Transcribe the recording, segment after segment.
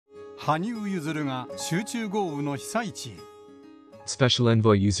羽生結弦が集中豪雨の被災地へ。 Special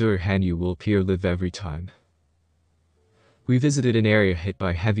Envoy Yuzuru Hanyu will appear live every time. We visited an area hit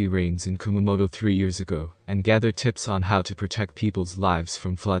by heavy rains in Kumamoto 3 years ago, and gathered tips on how to protect people's lives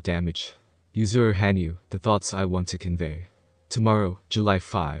from flood damage. Yuzuru Hanyu, the thoughts I want to convey. Tomorrow, July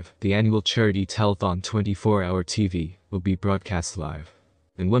 5, the annual charity telethon 24-hour TV will be broadcast live.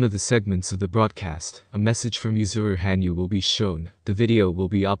 In one of the segments of the broadcast, a message from Yuzuru Hanyu will be shown. The video will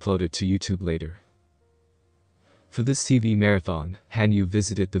be uploaded to YouTube later. For this TV marathon, Hanyu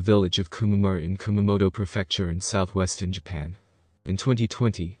visited the village of Kumamura in Kumamoto Prefecture in southwestern Japan. In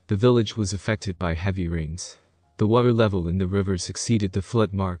 2020, the village was affected by heavy rains. The water level in the rivers exceeded the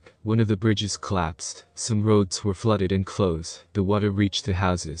flood mark, one of the bridges collapsed, some roads were flooded and closed, the water reached the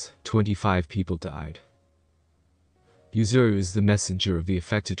houses, 25 people died. Yuzuru is the messenger of the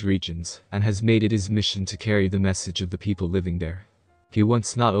affected regions, and has made it his mission to carry the message of the people living there. He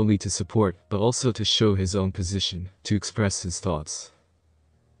wants not only to support, but also to show his own position, to express his thoughts.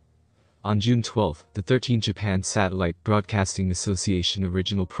 On June 12, the 13th Japan Satellite Broadcasting Association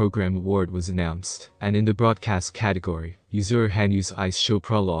Original Program Award was announced, and in the broadcast category, Yuzuru Hanyu's Ice Show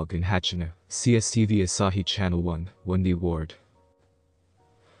Prologue in Hachino, CSTV Asahi Channel 1, won the award.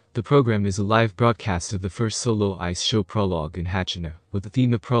 The program is a live broadcast of the first solo ice show Prologue in Hachino, with the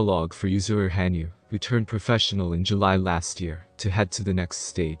theme of Prologue for Yuzuru Hanyu, who turned professional in July last year, to head to the next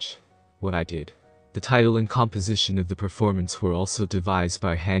stage. What I Did. The title and composition of the performance were also devised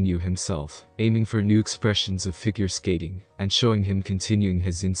by Hanyu himself, aiming for new expressions of figure skating, and showing him continuing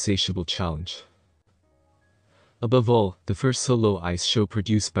his insatiable challenge. Above all, the first solo ice show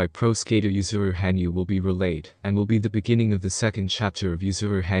produced by pro skater Yuzuru Hanyu will be relayed, and will be the beginning of the second chapter of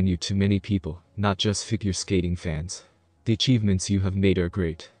Yuzuru Hanyu to many people, not just figure skating fans. The achievements you have made are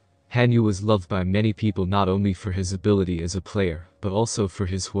great. Hanyu was loved by many people not only for his ability as a player, but also for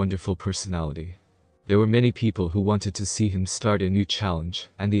his wonderful personality. There were many people who wanted to see him start a new challenge,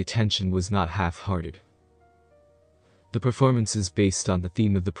 and the attention was not half-hearted. The performance is based on the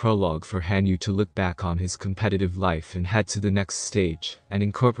theme of the prologue for Hanyu to look back on his competitive life and head to the next stage, and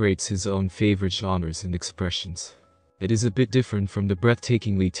incorporates his own favorite genres and expressions. It is a bit different from the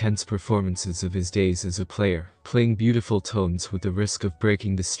breathtakingly tense performances of his days as a player, playing beautiful tones with the risk of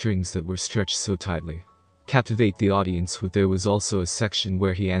breaking the strings that were stretched so tightly. Captivate the audience with. There was also a section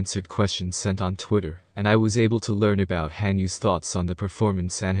where he answered questions sent on Twitter, and I was able to learn about Hanyu's thoughts on the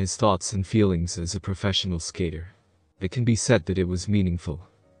performance and his thoughts and feelings as a professional skater. It can be said that it was meaningful.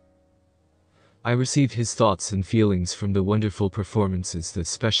 I received his thoughts and feelings from the wonderful performances that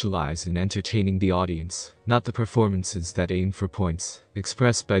specialize in entertaining the audience, not the performances that aim for points,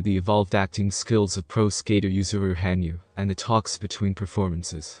 expressed by the evolved acting skills of pro skater Yuzuru Hanyu, and the talks between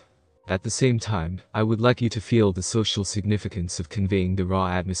performances. At the same time, I would like you to feel the social significance of conveying the raw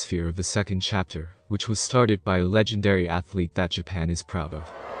atmosphere of the second chapter, which was started by a legendary athlete that Japan is proud of.